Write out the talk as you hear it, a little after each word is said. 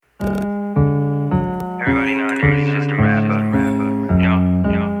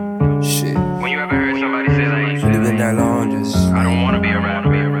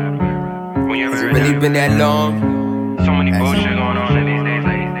long. So many bullshit going on these days,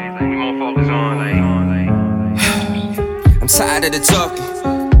 like we more focus on, I'm tired of the talking.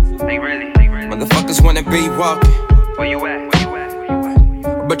 like really. Motherfuckers wanna be walking. Where you at?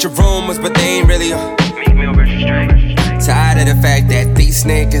 But your rumors, but they ain't really Meek Mill versus straight. tired of the fact that these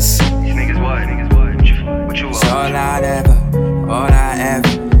niggas. These niggas what? What you It's all I ever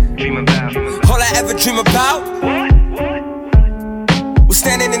dream about? All I ever dream about What? was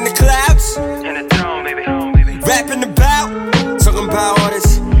standing in the clouds, In the throne, baby. rapping about, talking about all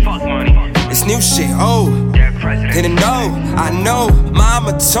this. Fuck money. It's new shit, oh. Dead president. Didn't know, I know.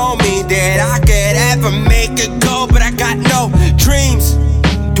 Mama told me that I could ever make it go, but I got no dreams.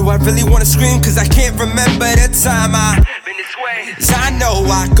 Do I really wanna scream? Cause I can't remember the time Been this way. 'Cause I know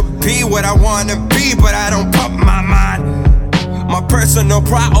I could be what I wanna be, but I don't put my mind, my personal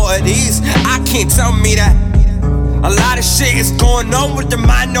priorities. I can't tell me that a lot of shit is going on with the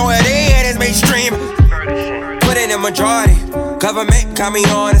minority and it's mainstream. Ferguson. Put in a majority. Government got me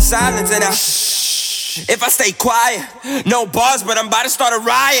on the silence and I shh. If I stay quiet, no bars, but I'm about to start a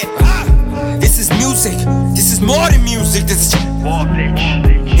riot. This is music. This is more than music. This is War bitch.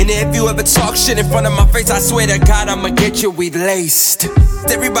 and if you ever talk shit in front of my face, I swear to God I'ma get you weed laced.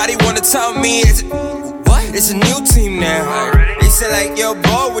 Everybody wanna tell me it's what? It's a new team now. They say like, yo,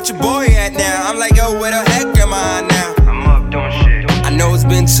 boy, what your boy at now? I'm like, yo, where the heck am I now? I'm up doing shit. I know it's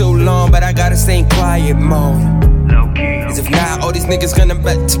been too long, but I gotta stay in quiet mode. Low key. Cause if not, all these niggas gonna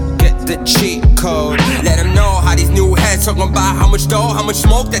bet to get the cheat code. Let them know how these new heads talking about how much dough, how much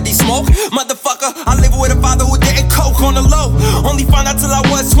smoke that they smoke. Motherfucker, I live with a father who didn't coke on the low. Only found out till I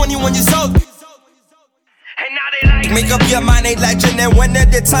was 21 years old. And now they like Make up your mind, ain't legend. And when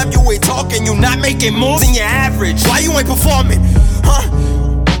at the time you ain't talking, you not making moves, and you're average. Why you ain't performing? Huh?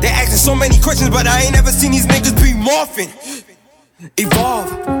 They asking so many questions, but I ain't never seen these niggas be morphing. Evolve.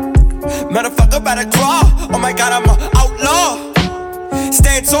 Motherfucker better crawl. Oh my God, I'm an outlaw.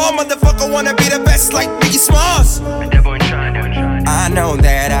 Stand tall, motherfucker wanna be the best like Biggie Smalls. that boy trying. I know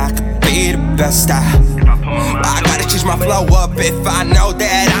that I could be the best. If I put my mind I to gotta it. change my flow up if I know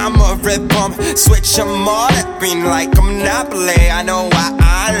that I'ma rip 'em. Switch 'em all up in like a monopoly. I know why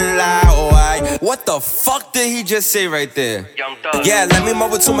I lie. What the fuck did he just say right there? Young Thug. Yeah, let me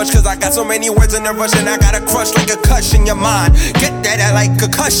mumble too much cause I got so many words in a rush and I got a crush like a kush in your mind. Get that like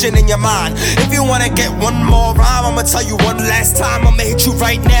concussion in your mind. If you wanna get one more rhyme, I'ma tell you one last time. I'ma hit you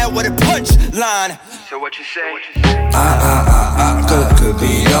right now with a punch line. So what you say? I could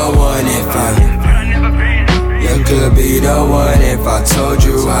be the one if But I never been. you could be the one if I told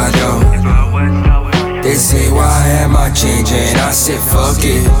you I don't. If I was, They say why am I changing? I said fuck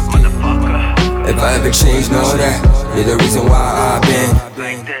it. motherfucker. If I ever change, know that you're the reason why I've been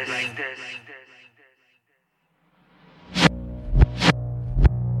Like this.